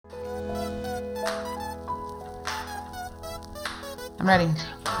I'm ready.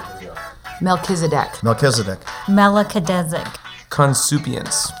 Melchizedek. Melchizedek. Melchizedek.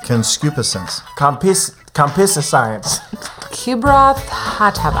 Consupience. Concupiscence. Compiscience. Kibroth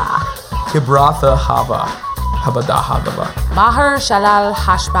Hatava. Kibratha Hava. Habadahagava. Maher Shalal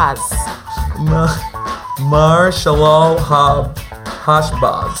Hashbaz. Mar Shalal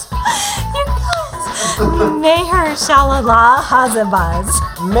Hashbaz. Meher Shalala Hazabaz.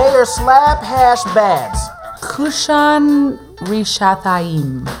 Mayor Slap Hash Bags. Kushan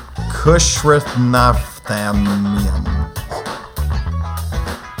Rishathaim. Kushrithnafthamium.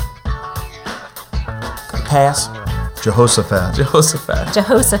 Pass. Jehoshaphat. Jehoshaphat.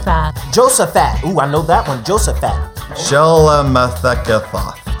 Josaphat. Ooh, I know that one. Josaphat.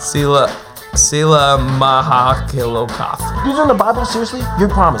 Shelamethagathoth. Sila Mahakilokath. These are in the Bible? Seriously? You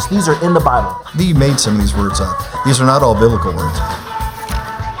promise. These are in the Bible. You made some of these words up. These are not all biblical words.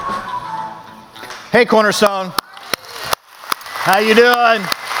 Hey, Cornerstone. How you doing?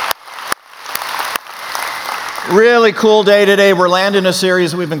 Really cool day today. We're landing a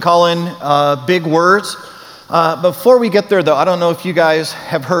series we've been calling Big Words. Before we get there, though, I don't know if you guys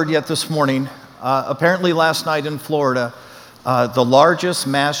have heard yet this morning. Apparently last night in Florida, the largest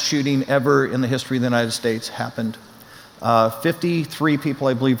mass shooting ever in the history of the United States happened. 53 people,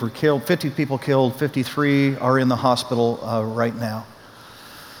 I believe, were killed. 50 people killed. 53 are in the hospital right now.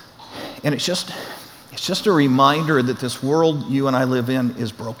 And it's just a reminder that this world you and I live in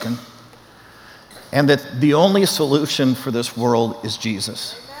is broken. And that the only solution for this world is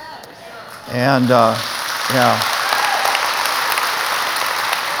Jesus. And,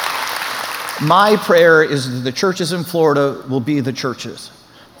 my prayer is that the churches in Florida will be the churches,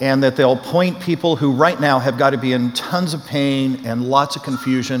 and that they'll point people who right now have got to be in tons of pain and lots of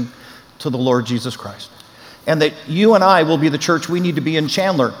confusion to the Lord Jesus Christ. And that you and I will be the church we need to be in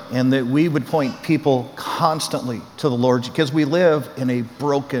Chandler, and that we would point people constantly to the Lord, because we live in a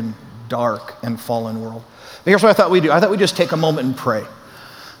broken, dark, and fallen world. But here's what I thought we'd do. I thought we'd just take a moment and pray.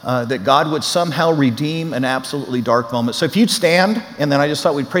 That God would somehow redeem an absolutely dark moment. So if you'd stand, and then I just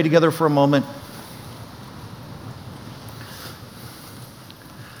thought we'd pray together for a moment.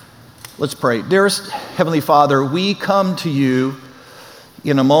 Let's pray. Dearest Heavenly Father, we come to you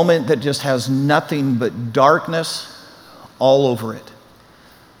in a moment that just has nothing but darkness all over it.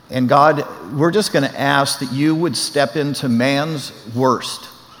 And God, we're just going to ask that you would step into man's worst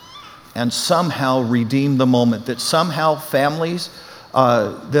and somehow redeem the moment, that somehow families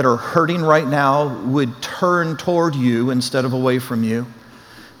that are hurting right now would turn toward you instead of away from you.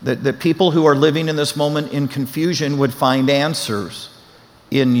 That people who are living in this moment in confusion would find answers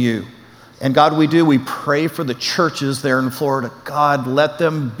in you. And God, we pray for the churches there in Florida. God, let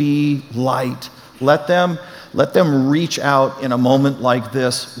them be light. Let them reach out in a moment like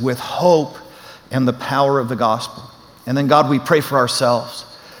this with hope and the power of the gospel. And then God, we pray for ourselves.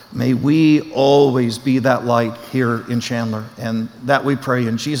 May we always be that light here in Chandler. And that we pray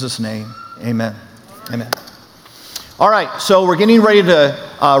in Jesus' name. Amen. Amen. All right, so we're getting ready to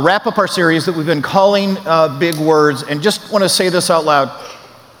wrap up our series that we've been calling Big Words. And just want to say this out loud.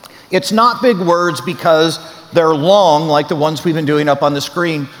 It's not big words because they're long like the ones we've been doing up on the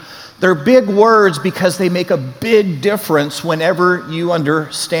screen. They're big words because they make a big difference whenever you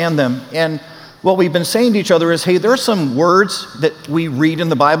understand them. And what we've been saying to each other is, hey, there are some words that we read in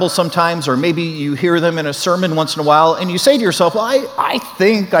the Bible sometimes, or maybe you hear them in a sermon once in a while, and you say to yourself, well, I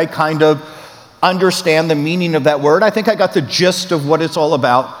think I kind of understand the meaning of that word. I think I got the gist of what it's all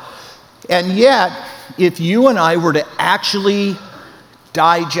about. And yet, if you and I were to actually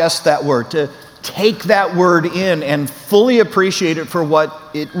digest that word, to take that word in and fully appreciate it for what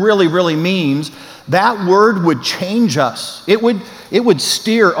it really, really means, that word would change us. It would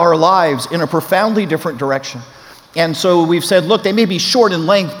steer our lives in a profoundly different direction. And so we've said, look, they may be short in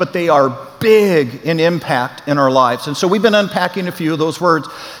length, but they are big in impact in our lives. And so we've been unpacking a few of those words.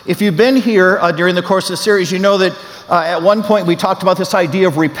 If you've been here during the course of the series, you know that at one point we talked about this idea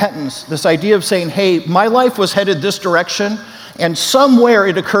of repentance, this idea of saying, hey, my life was headed this direction, and somewhere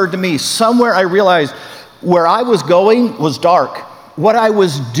it occurred to me, somewhere I realized where I was going was dark. What I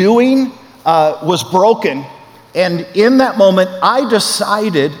was doing was broken. And in that moment, I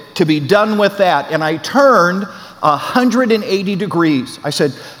decided to be done with that. And I turned 180 degrees. I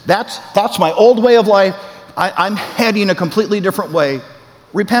said, that's my old way of life. I'm heading a completely different way.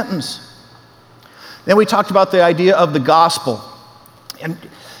 Repentance. Then we talked about the idea of the gospel. And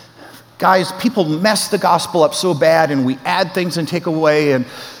guys, people mess the gospel up so bad, and we add things and take away. And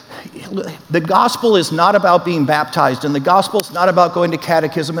the gospel is not about being baptized, and the gospel is not about going to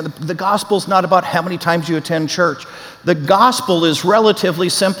catechism, and the gospel is not about how many times you attend church. The gospel is relatively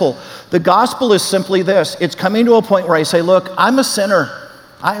simple. The gospel is simply this. It's coming to a point where I say, look, I'm a sinner.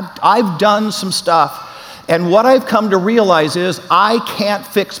 I've done some stuff. And what I've come to realize is I can't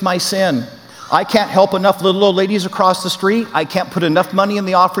fix my sin. I can't help enough little old ladies across the street. I can't put enough money in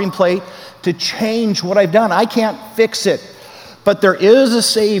the offering plate to change what I've done. I can't fix it. But there is a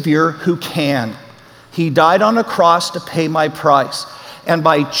Savior who can. He died on a cross to pay my price. And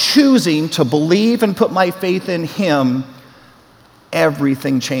by choosing to believe and put my faith in him,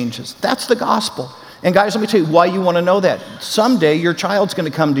 everything changes. That's the gospel. And guys, let me tell you why you want to know that. Someday your child's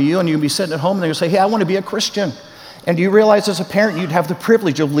going to come to you and you'll be sitting at home and they're going to say, hey, I want to be a Christian. And do you realize as a parent you'd have the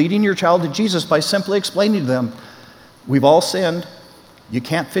privilege of leading your child to Jesus by simply explaining to them, we've all sinned. You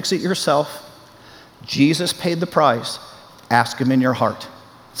can't fix it yourself. Jesus paid the price. Ask him in your heart.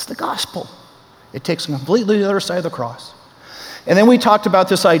 It's the gospel. It takes them completely to the other side of the cross. And then we talked about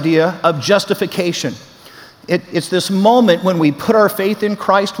this idea of justification. It's this moment when we put our faith in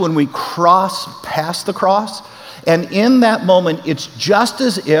Christ, when we cross past the cross. And in that moment, it's just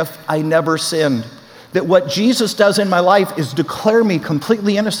as if I never sinned. That what Jesus does in my life is declare me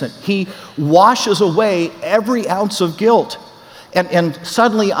completely innocent. He washes away every ounce of guilt. And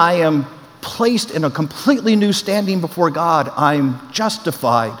suddenly I am placed in a completely new standing before God. I'm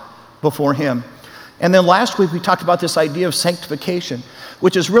justified before him. And then last week we talked about this idea of sanctification,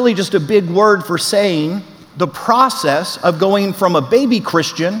 which is really just a big word for saying the process of going from a baby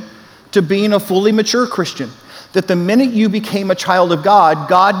Christian to being a fully mature Christian. That the minute you became a child of God,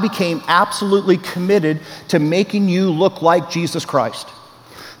 God became absolutely committed to making you look like Jesus Christ.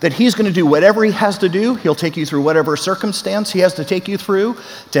 That he's going to do whatever he has to do. He'll take you through whatever circumstance he has to take you through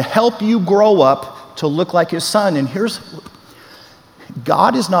to help you grow up to look like his son. And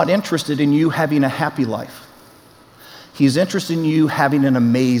God is not interested in you having a happy life. He's interested in you having an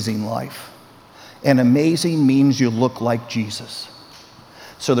amazing life. And amazing means you look like Jesus.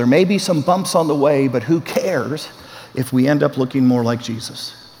 So there may be some bumps on the way, but who cares if we end up looking more like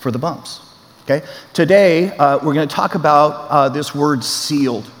Jesus for the bumps? Okay? Today, we're going to talk about this word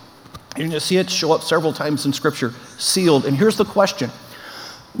sealed. You're going to see it show up several times in Scripture, sealed. And here's the question.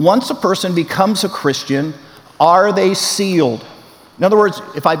 Once a person becomes a Christian, are they sealed? In other words,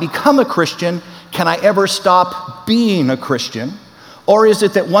 if I become a Christian, can I ever stop being a Christian? Or is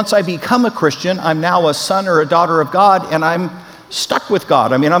it that once I become a Christian, I'm now a son or a daughter of God, and I'm stuck with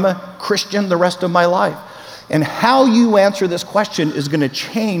God? I mean, I'm a Christian the rest of my life. And how you answer this question is going to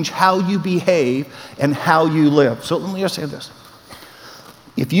change how you behave and how you live. So let me just say this.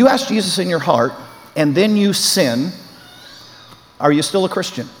 If you ask Jesus in your heart and then you sin, are you still a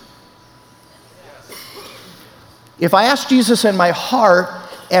Christian? If I ask Jesus in my heart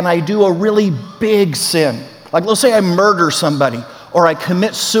and I do a really big sin, like let's say I murder somebody or I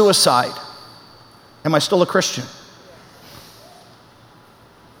commit suicide, am I still a Christian?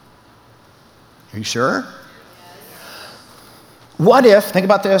 Are you sure? What if, think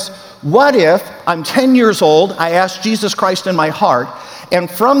about this, what if I'm 10 years old, I ask Jesus Christ in my heart, and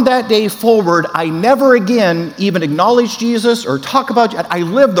from that day forward, I never again even acknowledge Jesus or talk about, I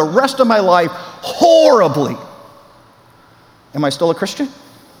live the rest of my life horribly. Am I still a Christian?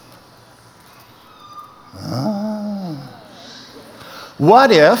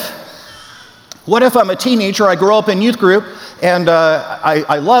 What if I'm a teenager, I grow up in youth group, and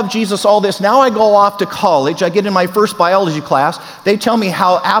I love Jesus, all this. Now I go off to college, I get in my first biology class, they tell me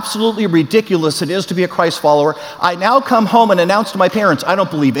how absolutely ridiculous it is to be a Christ follower. I now come home and announce to my parents, I don't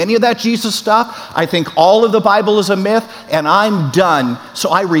believe any of that Jesus stuff, I think all of the Bible is a myth, and I'm done. So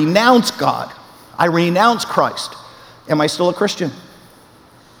I renounce God, I renounce Christ. Am I still a Christian?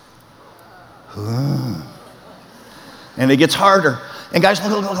 And it gets harder. And guys,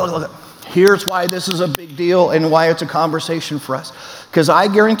 look. Here's why this is a big deal and why it's a conversation for us. Because I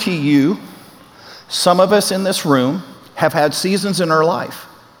guarantee you, some of us in this room have had seasons in our life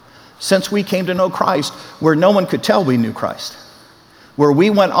since we came to know Christ where no one could tell we knew Christ. Where we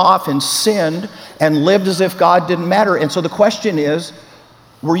went off and sinned and lived as if God didn't matter. And so the question is,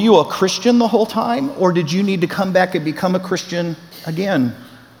 were you a Christian the whole time, or did you need to come back and become a Christian again?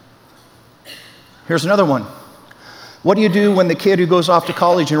 Here's another one. What do you do when the kid who goes off to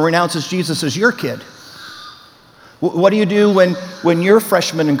college and renounces Jesus is your kid? What do you do when your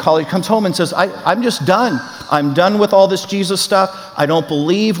freshman in college comes home and says, I'm just done. I'm done with all this Jesus stuff. I don't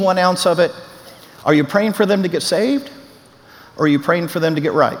believe 1 ounce of it. Are you praying for them to get saved? Or are you praying for them to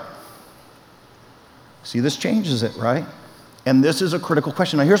get right? See, this changes it, right? And this is a critical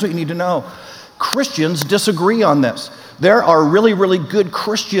question. Now, here's what you need to know. Christians disagree on this. There are really, really good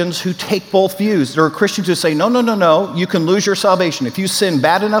Christians who take both views. There are Christians who say, no, you can lose your salvation. If you sin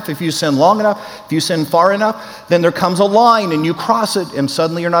bad enough, if you sin long enough, if you sin far enough, then there comes a line and you cross it and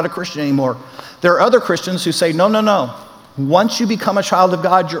suddenly you're not a Christian anymore. There are other Christians who say, no. Once you become a child of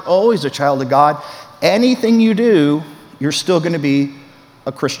God, you're always a child of God. Anything you do, you're still going to be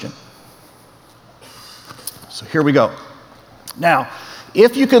a Christian. So here we go. Now,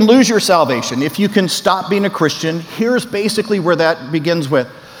 if you can lose your salvation, if you can stop being a Christian, here's basically where that begins with.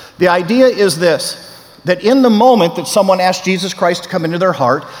 The idea is this, that in the moment that someone asked Jesus Christ to come into their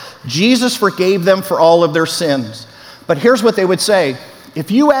heart, Jesus forgave them for all of their sins. But here's what they would say.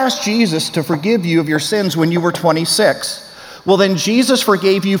 If you asked Jesus to forgive you of your sins when you were 26, well then Jesus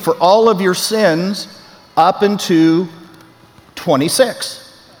forgave you for all of your sins up into 26.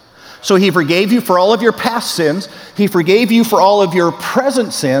 So he forgave you for all of your past sins, he forgave you for all of your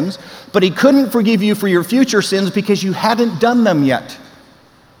present sins, but he couldn't forgive you for your future sins because you hadn't done them yet.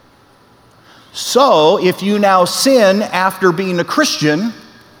 So if you now sin after being a Christian,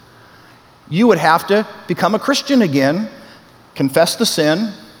 you would have to become a Christian again, confess the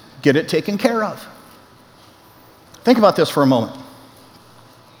sin, get it taken care of. Think about this for a moment.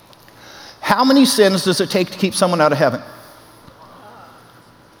 How many sins does it take to keep someone out of heaven?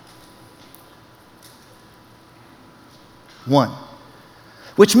 One.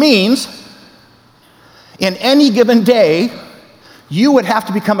 Which means, in any given day, you would have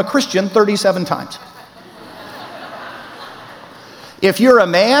to become a Christian 37 times. If you're a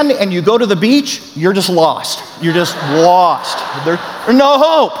man and you go to the beach, you're just lost. You're just lost. There's no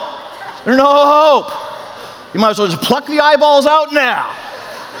hope. There's no hope. You might as well just pluck the eyeballs out now.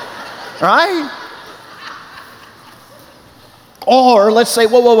 Right? Or let's say,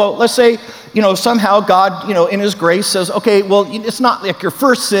 whoa. Let's say, somehow God, in his grace says, okay, well, it's not like your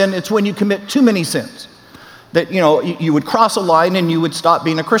first sin, it's when you commit too many sins. That, you would cross a line and you would stop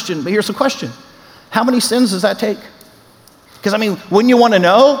being a Christian. But here's the question. How many sins does that take? Because, wouldn't you want to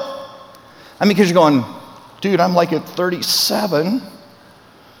know? Because you're going, dude, I'm like at 37.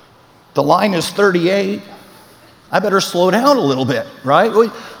 The line is 38. I better slow down a little bit, right?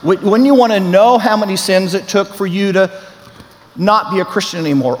 Wouldn't you want to know how many sins it took for you to not be a Christian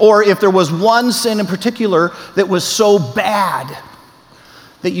anymore? Or if there was one sin in particular that was so bad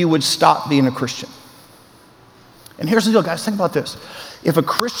that you would stop being a Christian. And here's the deal, guys, think about this. If a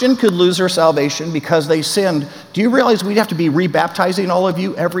Christian could lose their salvation because they sinned, do you realize we'd have to be rebaptizing all of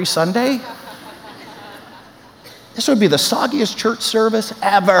you every Sunday? This would be the soggiest church service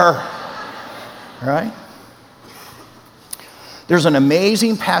ever, right? There's an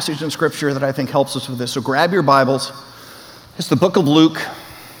amazing passage in Scripture that I think helps us with this. So grab your Bibles. It's the book of Luke.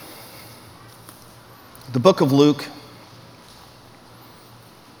 The book of Luke,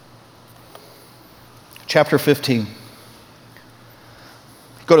 chapter 15.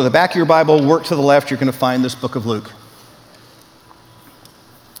 Go to the back of your Bible, work to the left, you're going to find this book of Luke.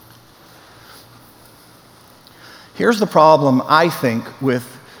 Here's the problem, I think,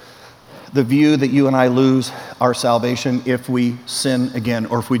 with the view that you and I lose our salvation if we sin again,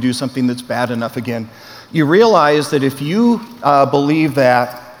 or if we do something that's bad enough again. You realize that if you believe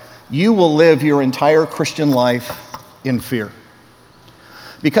that, you will live your entire Christian life in fear.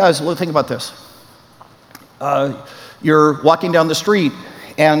 Because, think about this. You're walking down the street,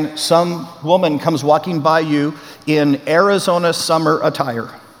 and some woman comes walking by you in Arizona summer attire.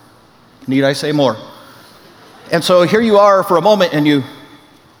 Need I say more? And so here you are for a moment, and you,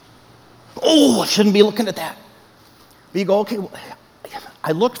 I shouldn't be looking at that. But you go, okay,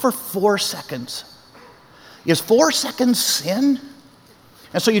 I looked for 4 seconds. Is 4 seconds sin?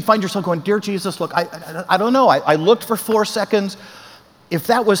 And so you'd find yourself going, dear Jesus, look, I don't know. I looked for 4 seconds. If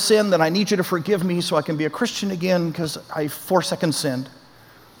that was sin, then I need you to forgive me so I can be a Christian again because I 4 seconds sinned.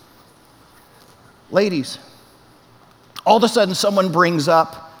 Ladies, all of a sudden someone brings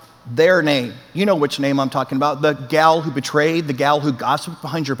up their name. You know which name I'm talking about. The gal who betrayed, the gal who gossiped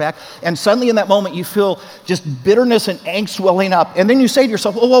behind your back. And suddenly in that moment you feel just bitterness and angst welling up. And then you say to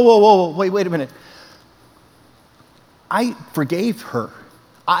yourself, whoa, wait a minute. I forgave her.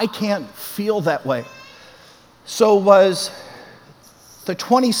 I can't feel that way. So was the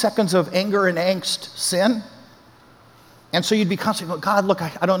 20 seconds of anger and angst sin? And so you'd be constantly going, God, look,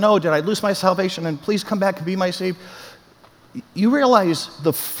 I don't know. Did I lose my salvation? And please come back and be my Savior. You realize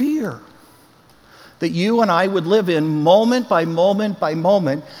the fear that you and I would live in moment by moment by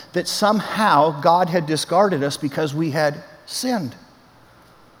moment, that somehow God had discarded us because we had sinned.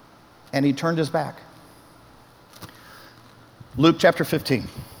 And he turned his back. Luke chapter 15.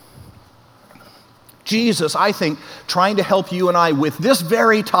 Jesus, I think, trying to help you and I with this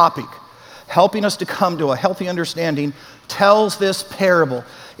very topic, helping us to come to a healthy understanding, tells this parable.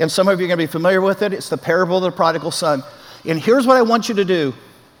 And some of you are going to be familiar with it. It's the parable of the prodigal son. And here's what I want you to do.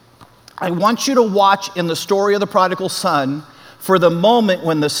 I want you to watch in the story of the prodigal son for the moment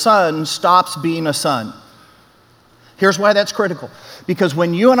when the son stops being a son. Here's why that's critical. Because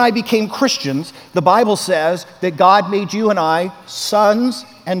when you and I became Christians, the Bible says that God made you and I sons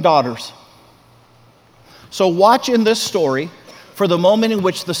and daughters. So watch in this story for the moment in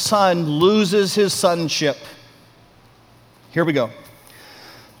which the son loses his sonship. Here we go.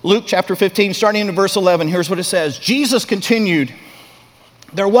 Luke chapter 15, starting in verse 11, here's what it says. Jesus continued,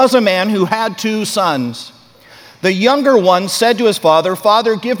 "There was a man who had 2 sons. The younger one said to his father,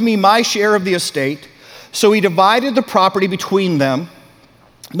 'Father, give me my share of the estate.' So he divided the property between them.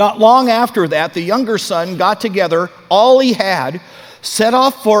 Not long after that, the younger son got together all he had, set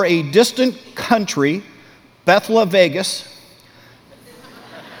off for a distant country, Bethlehem, Vegas,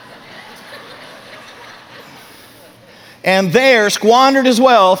 and there squandered his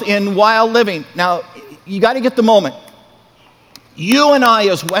wealth in wild living." Now, you got to get the moment. You and I,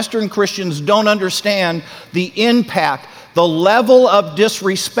 as Western Christians, don't understand the impact, the level of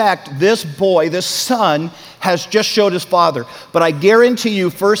disrespect this boy, this son, has just showed his father. But I guarantee you,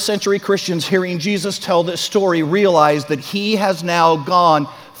 first century Christians hearing Jesus tell this story realize that he has now gone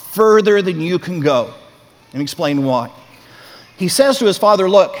further than you can go. Let me explain why. He says to his father,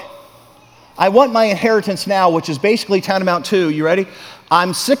 "Look, I want my inheritance now," which is basically tantamount to, you ready?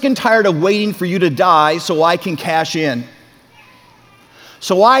 "I'm sick and tired of waiting for you to die so I can cash in.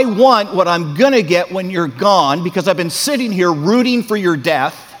 So I want what I'm going to get when you're gone, because I've been sitting here rooting for your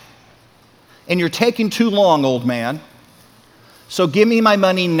death, and you're taking too long, old man. So give me my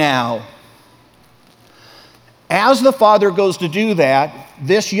money now." As the father goes to do that,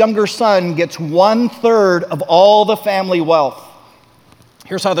 this younger son gets 1/3 of all the family wealth.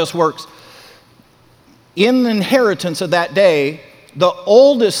 Here's how this works. In the inheritance of that day, the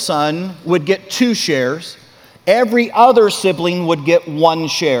oldest son would get 2 shares. Every other sibling would get 1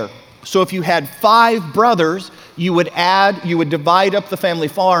 share. So if you had 5 brothers, you would divide up the family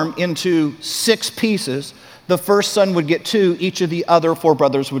farm into 6 pieces. The first son would get 2, each of the other 4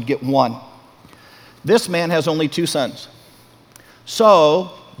 brothers would get 1. This man has only 2 sons.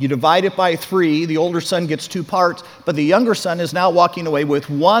 So you divide it by 3, the older son gets 2 parts, but the younger son is now walking away with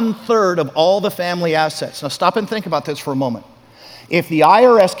 1/3 of all the family assets. Now stop and think about this for a moment. If the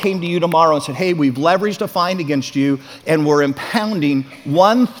IRS came to you tomorrow and said, "Hey, we've leveraged a fine against you and we're impounding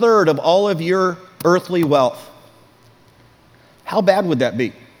 1/3 of all of your earthly wealth," how bad would that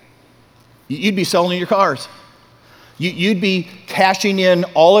be? You'd be selling your cars. You'd be cashing in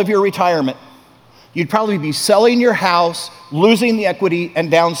all of your retirement. You'd probably be selling your house, losing the equity, and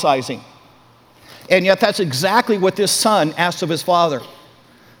downsizing. And yet that's exactly what this son asked of his father.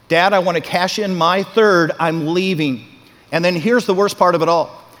 "Dad, I want to cash in my 1/3. I'm leaving." And then here's the worst part of it all.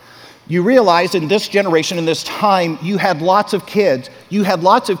 You realize in this generation, in this time, you had lots of kids. You had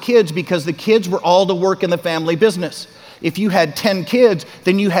lots of kids because the kids were all to work in the family business. If you had 10 kids,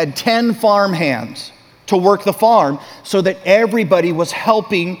 then you had 10 farm hands to work the farm so that everybody was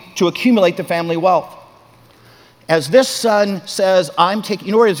helping to accumulate the family wealth. As this son says,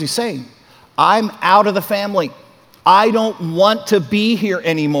 you know what is he saying? "I'm out of the family. I don't want to be here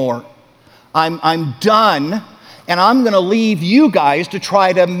anymore. I'm done. And I'm going to leave you guys to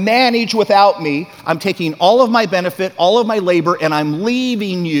try to manage without me. I'm taking all of my benefit, all of my labor, and I'm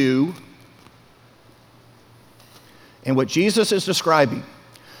leaving you." And what Jesus is describing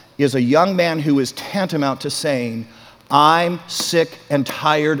is a young man who is tantamount to saying, "I'm sick and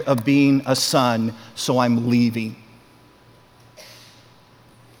tired of being a son, so I'm leaving."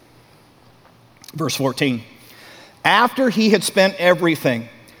 Verse 14. "After he had spent everything,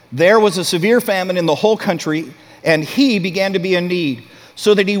 there was a severe famine in the whole country, and he began to be in need,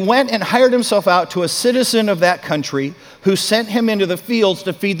 so that he went and hired himself out to a citizen of that country, who sent him into the fields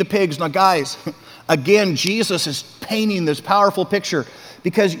to feed the pigs." Now guys, again, Jesus is painting this powerful picture,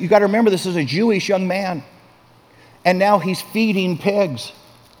 because you got to remember this is a Jewish young man, and now he's feeding pigs.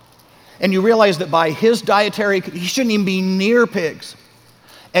 And you realize that by his dietary, he shouldn't even be near pigs.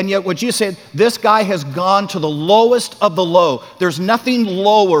 And yet what Jesus said, this guy has gone to the lowest of the low. There's nothing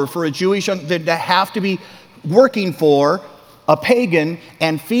lower for a Jewish young than to have to be working for a pagan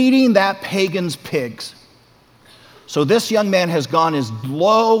and feeding that pagan's pigs. So this young man has gone as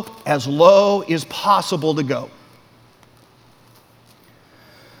low as possible to go.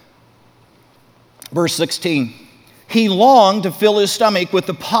 Verse 16, "He longed to fill his stomach with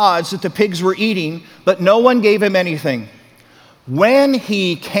the pods that the pigs were eating, but no one gave him anything. When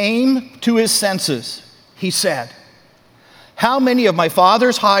he came to his senses, he said, How many of my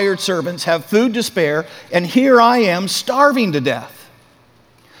father's hired servants have food to spare, and here I am starving to death?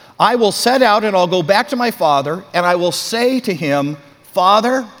 I will set out and I'll go back to my father, and I will say to him,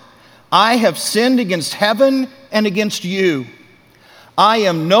 Father, I have sinned against heaven and against you. I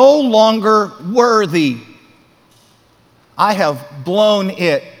am no longer worthy. I have blown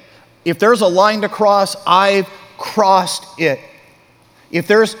it. If there's a line to cross, I've crossed it. If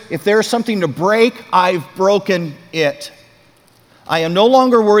there's something to break, I've broken it. I am no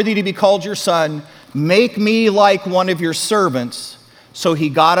longer worthy to be called your son. Make me like one of your servants. So he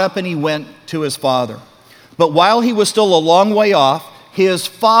got up and he went to his father. But while he was still a long way off, his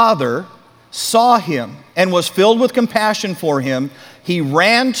father saw him and was filled with compassion for him. He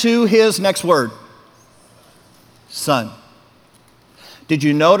ran to his, next word, son. Did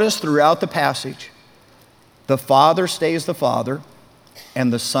you notice throughout the passage, the father stays the father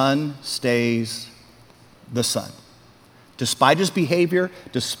and the son stays the son? Despite his behavior,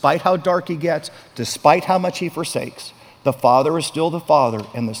 despite how dark he gets, despite how much he forsakes, the father is still the father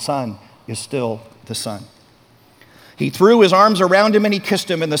and the son is still the son. He threw his arms around him and he kissed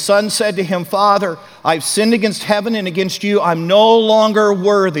him, and the son said to him, Father, I've sinned against heaven and against you. I'm no longer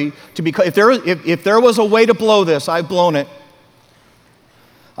worthy to be, if there was a way to blow this, I've blown it.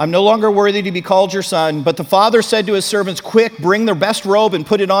 I'm no longer worthy to be called your son. But the father said to his servants, quick, bring their best robe and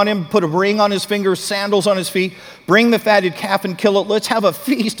put it on him, put a ring on his fingers, sandals on his feet, bring the fatted calf and kill it. Let's have a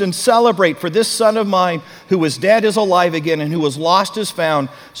feast and celebrate, for this son of mine who was dead is alive again, and who was lost is found.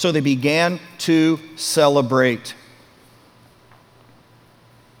 So they began to celebrate.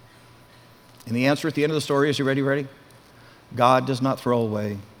 And the answer at the end of the story is, you ready? God does not throw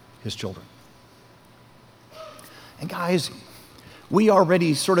away his children. And guys, we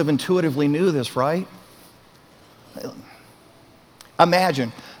already sort of intuitively knew this, right?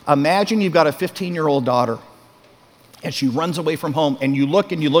 Imagine you've got a 15-year-old daughter, and she runs away from home, and you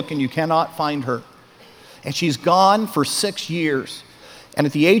look and you cannot find her. And she's gone for 6 years. And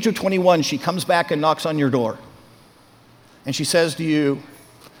at the age of 21, she comes back and knocks on your door. And she says to you,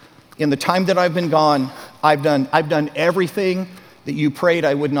 in the time that I've been gone, I've done everything that you prayed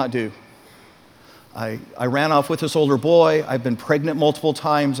I would not do. I ran off with this older boy. I've been pregnant multiple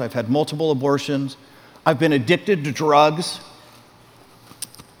times. I've had multiple abortions. I've been addicted to drugs.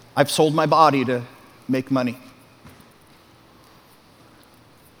 I've sold my body to make money.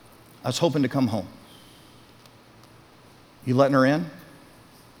 I was hoping to come home. You letting her in?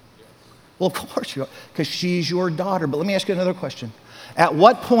 Well, of course you are, because she's your daughter. But let me ask you another question. At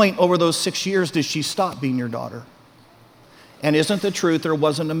what point over those 6 years did she stop being your daughter? And isn't the truth there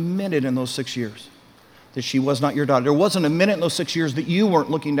wasn't a minute in those 6 years that she was not your daughter? There wasn't a minute in those 6 years that you weren't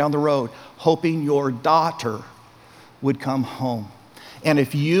looking down the road hoping your daughter would come home. And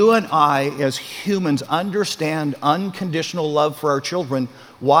if you and I as humans understand unconditional love for our children,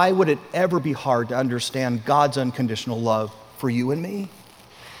 why would it ever be hard to understand God's unconditional love for you and me?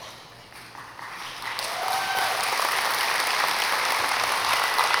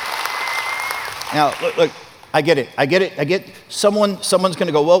 Now, look, I get it. Someone's going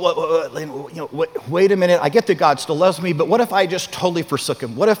to go, well, wait a minute. I get that God still loves me, but what if I just totally forsook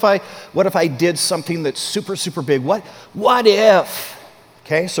him? What if I did something that's super, super big? What if?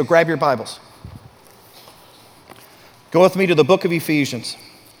 Okay, so grab your Bibles. Go with me to the book of Ephesians.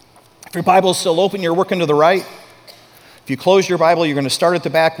 If your Bible's still open, you're working to the right. If you close your Bible, you're going to start at the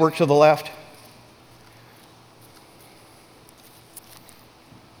back, work to the left.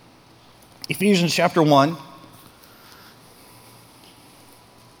 Ephesians chapter 1.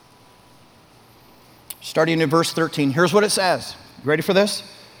 Starting in verse 13. Here's what it says. You ready for this?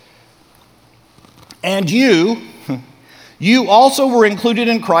 And you also were included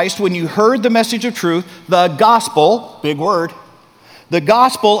in Christ when you heard the message of truth, the gospel, big word, the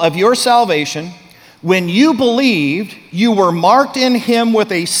gospel of your salvation. When you believed, you were marked in him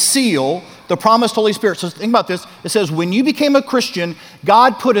with a seal, the promised Holy Spirit. So think about this. It says, when you became a Christian,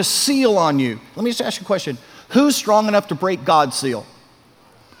 God put a seal on you. Let me just ask you a question. Who's strong enough to break God's seal?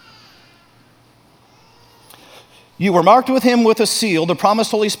 You were marked with him with a seal, the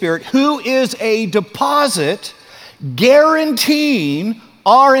promised Holy Spirit, who is a deposit guaranteeing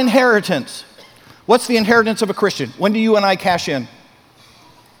our inheritance. What's the inheritance of a Christian? When do you and I cash in?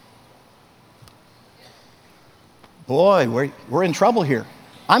 Boy, we're in trouble here.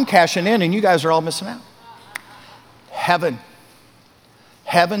 I'm cashing in and you guys are all missing out. Heaven.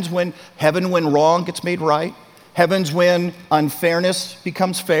 Heaven when wrong gets made right. Heaven's when unfairness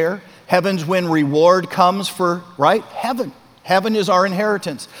becomes fair. Heaven's when reward comes for, right? Heaven. Heaven is our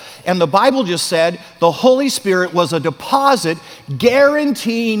inheritance. And the Bible just said the Holy Spirit was a deposit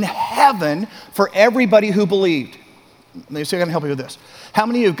guaranteeing heaven for everybody who believed. They say, I can help you with this. How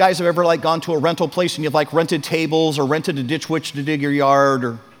many of you guys have ever like gone to a rental place and you've like rented tables or rented a ditch witch to dig your yard?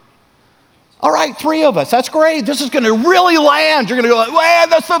 Or all right, 3 of us. That's great. This is going to really land. You're going to go like, man,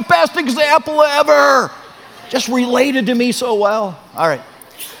 that's the best example ever. Just related to me so well. All right.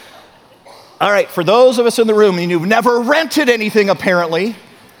 All right, for those of us in the room and you've never rented anything apparently,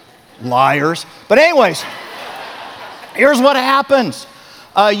 liars. But anyways, here's what happens.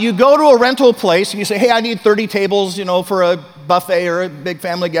 You go to a rental place and you say, hey, I need 30 tables, for a buffet or a big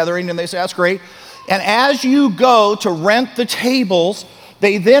family gathering. And they say, that's great. And as you go to rent the tables,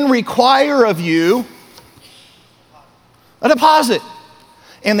 they then require of you a deposit.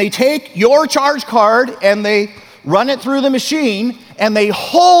 And they take your charge card and they run it through the machine and they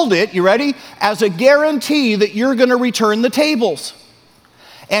hold it, you ready, as a guarantee that you're going to return the tables.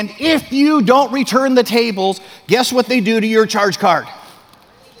 And if you don't return the tables, guess what they do to your charge card?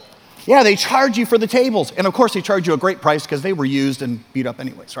 Yeah, they charge you for the tables. And of course, they charge you a great price because they were used and beat up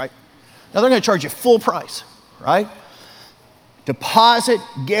anyways, right? Now they're going to charge you full price, right? Deposit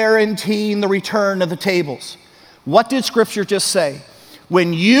guaranteeing the return of the tables. What did Scripture just say?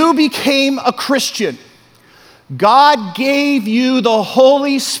 When you became a Christian, God gave you the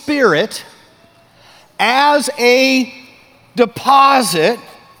Holy Spirit as a deposit,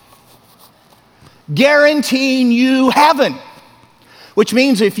 guaranteeing you heaven. Which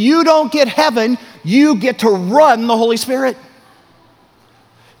means if you don't get heaven, you get to run the Holy Spirit.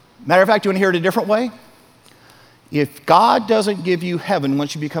 Matter of fact, you want to hear it a different way? If God doesn't give you heaven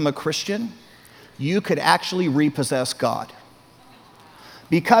once you become a Christian, you could actually repossess God.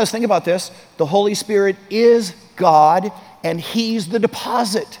 Because, think about this, the Holy Spirit is God and He's the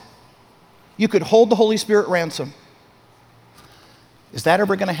deposit. You could hold the Holy Spirit ransom. Is that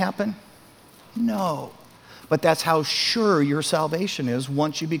ever going to happen? No. But that's how sure your salvation is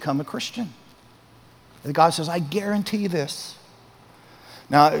once you become a Christian. God says, I guarantee this.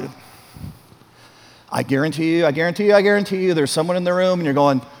 Now, I guarantee you, there's someone in the room and you're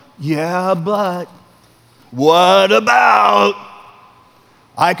going, yeah, but what about?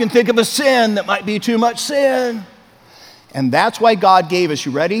 I can think of a sin that might be too much sin. And that's why God gave us,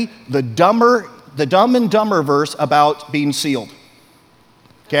 you ready? The Dumb and Dumber verse about being sealed.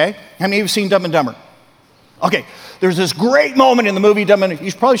 Okay? How many of you have seen Dumb and Dumber? Okay, there's this great moment in the movie Dumb and Dumber.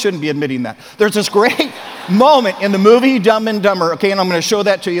 You probably shouldn't be admitting that. There's this great moment in the movie Dumb and Dumber, okay, and I'm going to show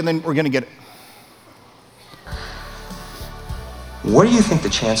that to you, and then we're going to get it. What do you think the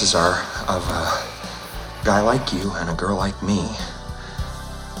chances are of a guy like you and a girl like me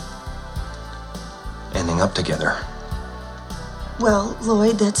ending up together? Well,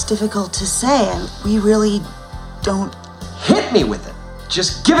 Lloyd, that's difficult to say, and we really don't... Hit me with it!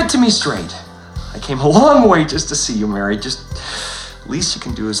 Just give it to me straight. I came a long way just to see you married. Just, least you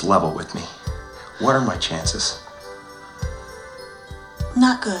can do is level with me. What are my chances?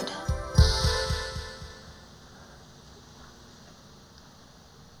 Not good.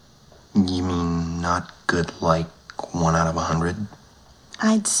 You mean not good like 1 out of 100?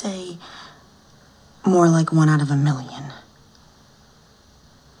 I'd say more like 1 out of 1,000,000.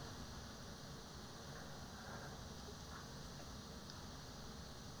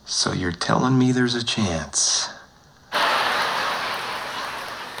 So you're telling me there's a chance?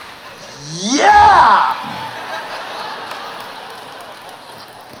 Yeah!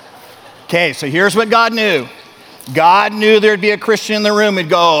 Okay, so here's what God knew. God knew there'd be a Christian in the room who'd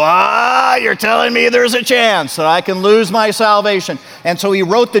go, you're telling me there's a chance that I can lose my salvation. And so he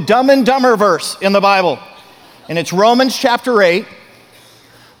wrote the Dumb and Dumber verse in the Bible. And it's Romans chapter 8,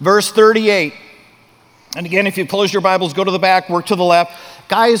 verse 38. And again, if you close your Bibles, go to the back, work to the left.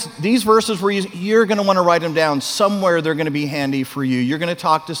 Guys, these verses where you're going to want to write them down. Somewhere they're going to be handy for you. You're going to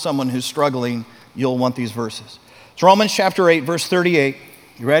talk to someone who's struggling. You'll want these verses. It's Romans chapter 8, verse 38.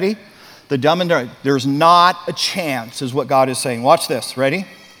 You ready? The dumb and dumber. There's not a chance is what God is saying. Watch this. Ready?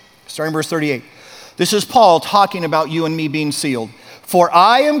 Starting verse 38. This is Paul talking about you and me being sealed. For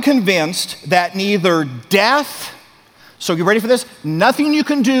I am convinced that neither death, so you ready for this? Nothing you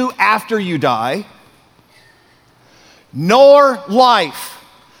can do after you die, nor life.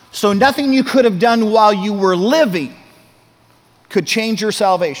 So nothing you could have done while you were living could change your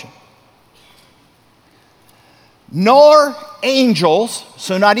salvation. Nor angels,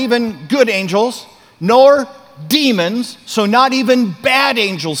 so not even good angels, nor demons, so not even bad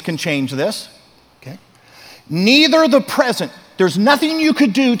angels can change this. Okay? Neither the present, there's nothing you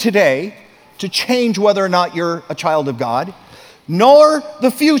could do today to change whether or not you're a child of God, nor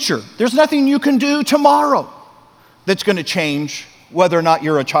the future. There's nothing you can do tomorrow that's going to change whether or not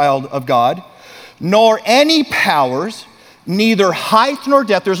you're a child of God, nor any powers, Neither height nor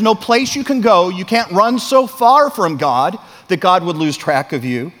depth. There's no place you can go. You can't run so far from God that God would lose track of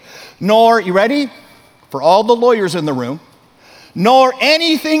you. Nor, you ready? For all the lawyers in the room, nor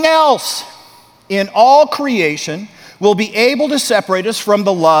anything else in all creation will be able to separate us from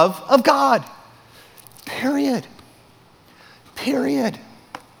the love of God. Period. Period.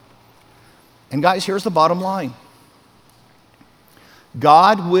 And guys, here's the bottom line.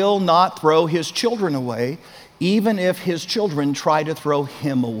 God will not throw his children away, even if his children try to throw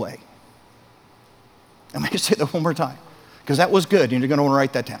him away. I'm going to say that one more time, because that was good, and you're going to want to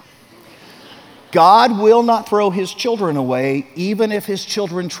write that down. God will not throw his children away, even if his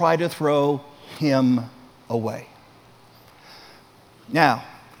children try to throw him away. Now,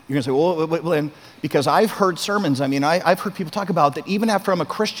 you're going to say, well, because I've heard sermons, I've heard people talk about that even after I'm a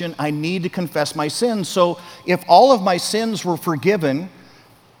Christian, I need to confess my sins. So if all of my sins were forgiven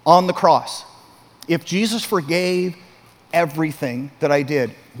on the cross, if Jesus forgave everything that I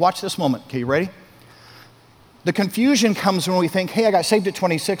did, watch this moment. Okay, you ready? The confusion comes when we think, hey, I got saved at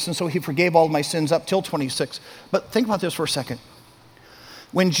 26, and so he forgave all of my sins up till 26. But think about this for a second.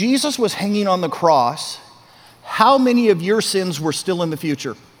 When Jesus was hanging on the cross, how many of your sins were still in the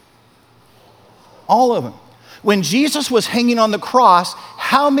future? All of them. When Jesus was hanging on the cross,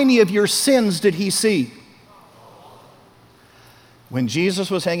 how many of your sins did he see? When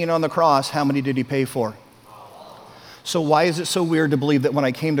Jesus was hanging on the cross, how many did he pay for? So why is it so weird to believe that when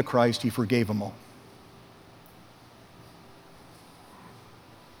I came to Christ, he forgave them all?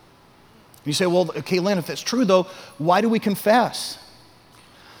 You say, well, okay, Lynn, if that's true, though, why do we confess?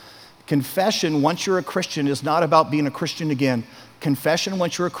 Confession, once you're a Christian, is not about being a Christian again. Confession,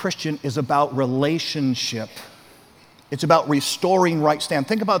 once you're a Christian, is about relationship. It's about restoring right stand.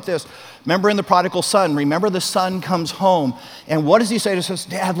 Think about this. Remember in the prodigal son, remember the son comes home, and what does he say to us?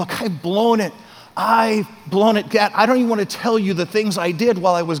 Dad, look, I've blown it. Dad, I don't even want to tell you the things I did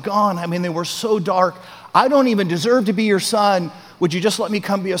while I was gone. They were so dark. I don't even deserve to be your son. Would you just let me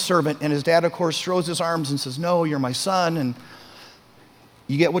come be a servant? And his dad, of course, throws his arms and says, no, you're my son. And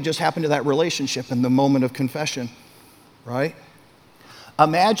you get what just happened to that relationship in the moment of confession, right?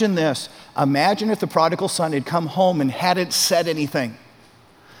 Imagine this. Imagine if the prodigal son had come home and hadn't said anything.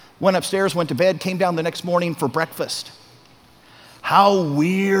 Went upstairs, went to bed, came down the next morning for breakfast. How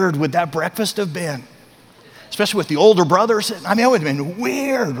weird would that breakfast have been? Especially with the older brothers. It would have been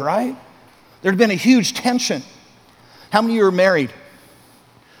weird, right? There'd been a huge tension. How many of you are married?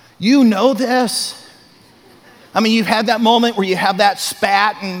 You know this. You've had that moment where you have that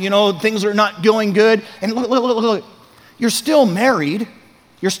spat and, things are not going good. And look. You're still married.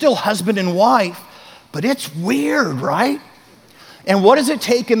 You're still husband and wife. But it's weird, right? And what does it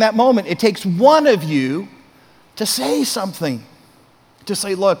take in that moment? It takes one of you to say something. To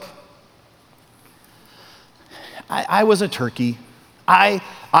say, look, I was a turkey.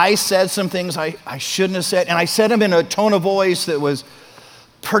 I said some things I shouldn't have said, and I said them in a tone of voice that was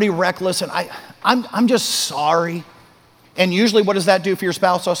pretty reckless, and I'm just sorry. And usually what does that do for your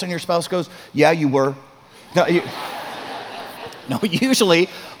spouse? All of a sudden your spouse goes, yeah, you were. No, usually,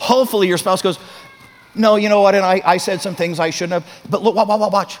 hopefully your spouse goes, no, you know what, and I said some things I shouldn't have. But look,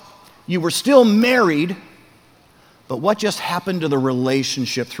 watch. You were still married, but what just happened to the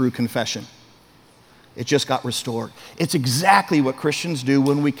relationship through confession? It just got restored. It's exactly what Christians do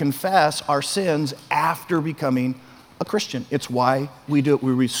when we confess our sins after becoming a Christian. It's why we do it.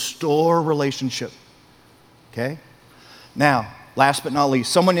 We restore relationship. Okay? Now, last but not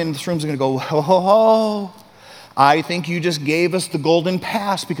least, someone in this room is going to go, oh, I think you just gave us the golden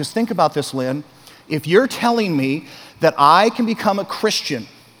pass. Because think about this, Lynn. If you're telling me that I can become a Christian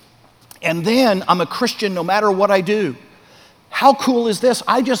and then I'm a Christian no matter what I do, how cool is this?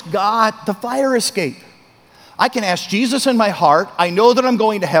 I just got the fire escape. I can ask Jesus in my heart. I know that I'm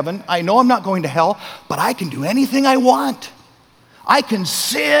going to heaven. I know I'm not going to hell, but I can do anything I want. I can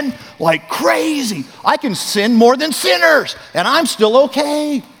sin like crazy. I can sin more than sinners, and I'm still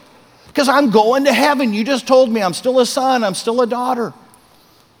okay because I'm going to heaven. You just told me I'm still a son. I'm still a daughter.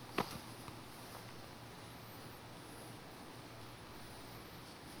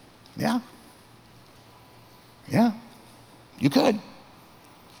 Yeah. You could.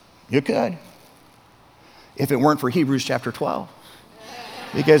 If it weren't for Hebrews chapter 12.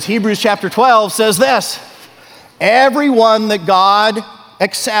 Because Hebrews chapter 12 says this: everyone that God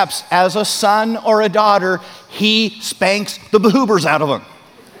accepts as a son or a daughter, he spanks the behoobers out of them.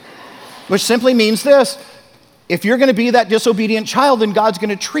 Which simply means this: if you're going to be that disobedient child, then God's going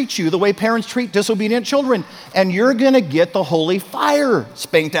to treat you the way parents treat disobedient children. And you're going to get the holy fire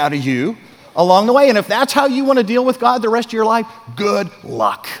spanked out of you along the way. And if that's how you want to deal with God the rest of your life, good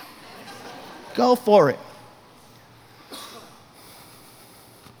luck. Go for it.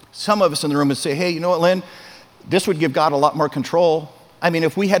 Some of us in the room would say, hey, you know what, Lynn? This would give God a lot more control. I mean,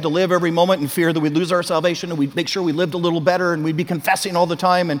 if we had to live every moment in fear that we'd lose our salvation and we'd make sure we lived a little better and we'd be confessing all the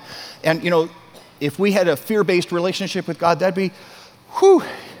time and you know, if we had a fear-based relationship with God, that'd be,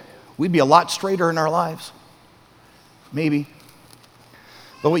 we'd be a lot straighter in our lives. Maybe.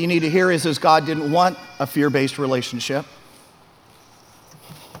 But what you need to hear is God didn't want a fear-based relationship.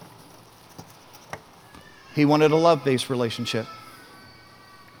 He wanted a love-based relationship.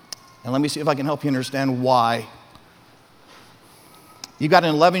 And let me see if I can help you understand why. You got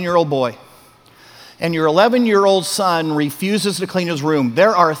an 11-year-old boy, and your 11-year-old son refuses to clean his room.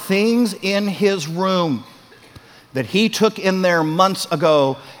 There are things in his room that he took in there months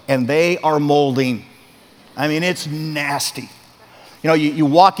ago, and they are molding. I mean, it's nasty. You know, you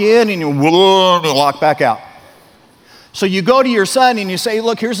walk in and you walk back out. So you go to your son and you say,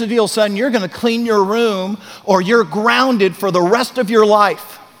 look, here's the deal, son. You're going to clean your room or you're grounded for the rest of your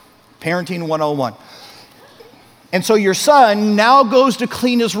life. Parenting 101. And so your son now goes to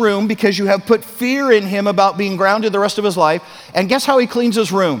clean his room because you have put fear in him about being grounded the rest of his life. And guess how he cleans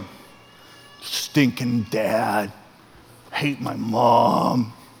his room? Stinking dad. Hate my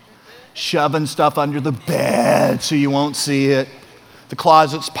mom. Shoving stuff under the bed so you won't see it. The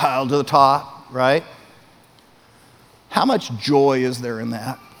closet's piled to the top, right? How much joy is there in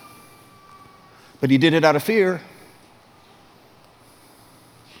that? But he did it out of fear.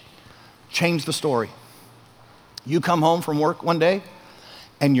 Change the story. You come home from work one day,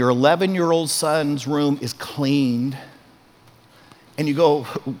 and your 11-year-old son's room is cleaned, and you go,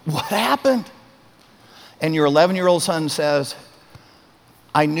 what happened? And your 11-year-old son says,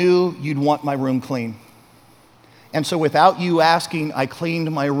 I knew you'd want my room clean. And so without you asking, I cleaned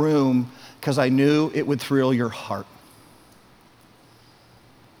my room because I knew it would thrill your heart.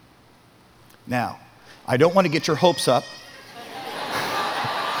 Now, I don't want to get your hopes up,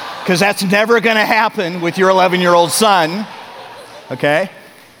 because that's never going to happen with your 11-year-old son, okay?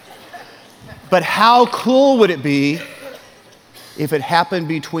 But how cool would it be if it happened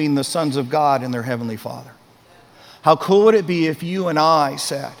between the sons of God and their Heavenly Father? How cool would it be if you and I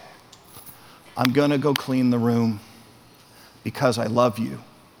said, I'm going to go clean the room because I love you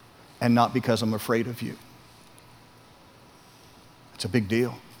and not because I'm afraid of you? It's a big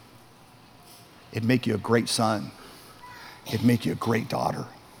deal. It'd make you a great son. It'd make you a great daughter.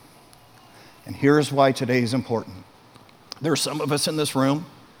 And here's why today is important. There are some of us in this room,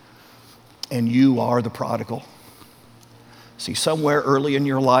 and you are the prodigal. See, somewhere early in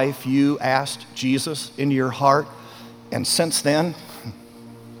your life, you asked Jesus into your heart, and since then,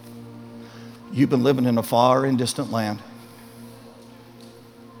 you've been living in a far and distant land.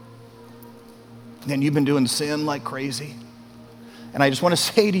 And you've been doing sin like crazy. And I just want to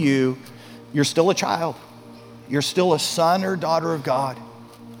say to you, you're still a child. You're still a son or daughter of God,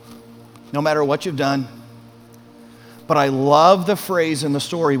 no matter what you've done. But I love the phrase in the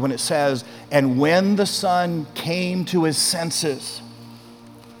story when it says, and when the son came to his senses,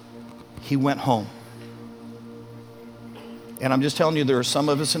 he went home. And I'm just telling you, there are some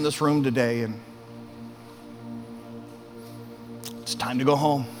of us in this room today, and it's time to go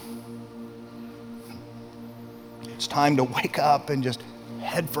home. It's time to wake up and just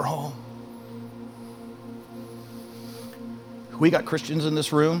head for home. We got Christians in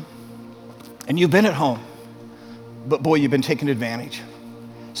this room, and you've been at home, but boy, you've been taken advantage.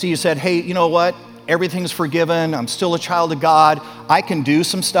 So you said, hey, you know what? Everything's forgiven. I'm still a child of God. I can do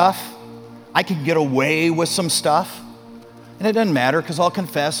some stuff. I can get away with some stuff. And it doesn't matter because I'll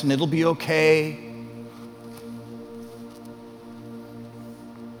confess and it'll be okay.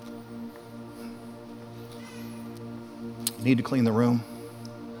 You need to clean the room.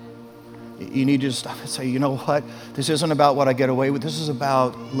 You need to stop and say, you know what? This isn't about what I get away with. This is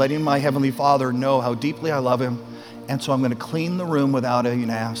about letting my Heavenly Father know how deeply I love Him. And so I'm going to clean the room without being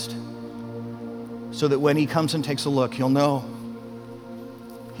asked. So that when He comes and takes a look, He'll know.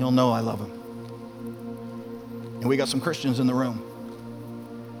 He'll know I love Him. And we got some Christians in the room.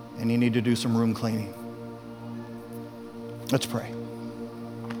 And you need to do some room cleaning. Let's pray.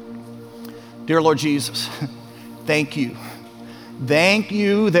 Dear Lord Jesus, thank you. Thank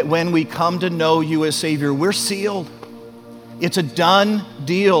you that when we come to know you as Savior, we're sealed. It's a done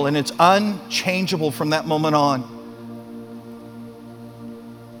deal, and it's unchangeable from that moment on.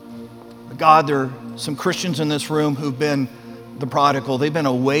 But God, there are some Christians in this room who've been the prodigal. They've been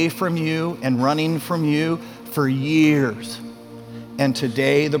away from you and running from you for years. And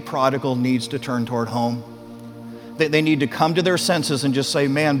today, the prodigal needs to turn toward home. They need to come to their senses and just say,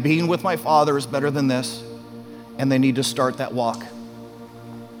 man, being with my Father is better than this. And they need to start that walk.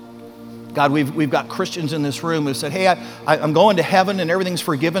 God, we've got Christians in this room who said, hey, I'm going to heaven and everything's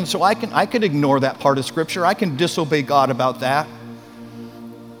forgiven, so I can ignore that part of Scripture. I can disobey God about that.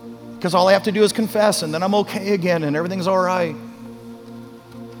 Because all I have to do is confess, and then I'm okay again, and everything's all right.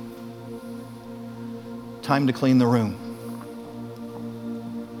 Time to clean the room.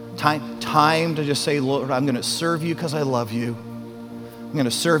 Time to just say, Lord, I'm going to serve you because I love you. I'm going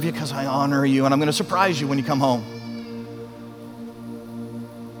to serve you because I honor you, and I'm going to surprise you when you come home.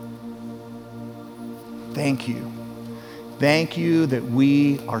 Thank you. Thank you that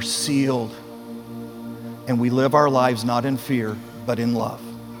we are sealed and we live our lives not in fear, but in love.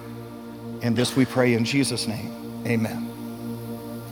 And this we pray in Jesus' name. Amen.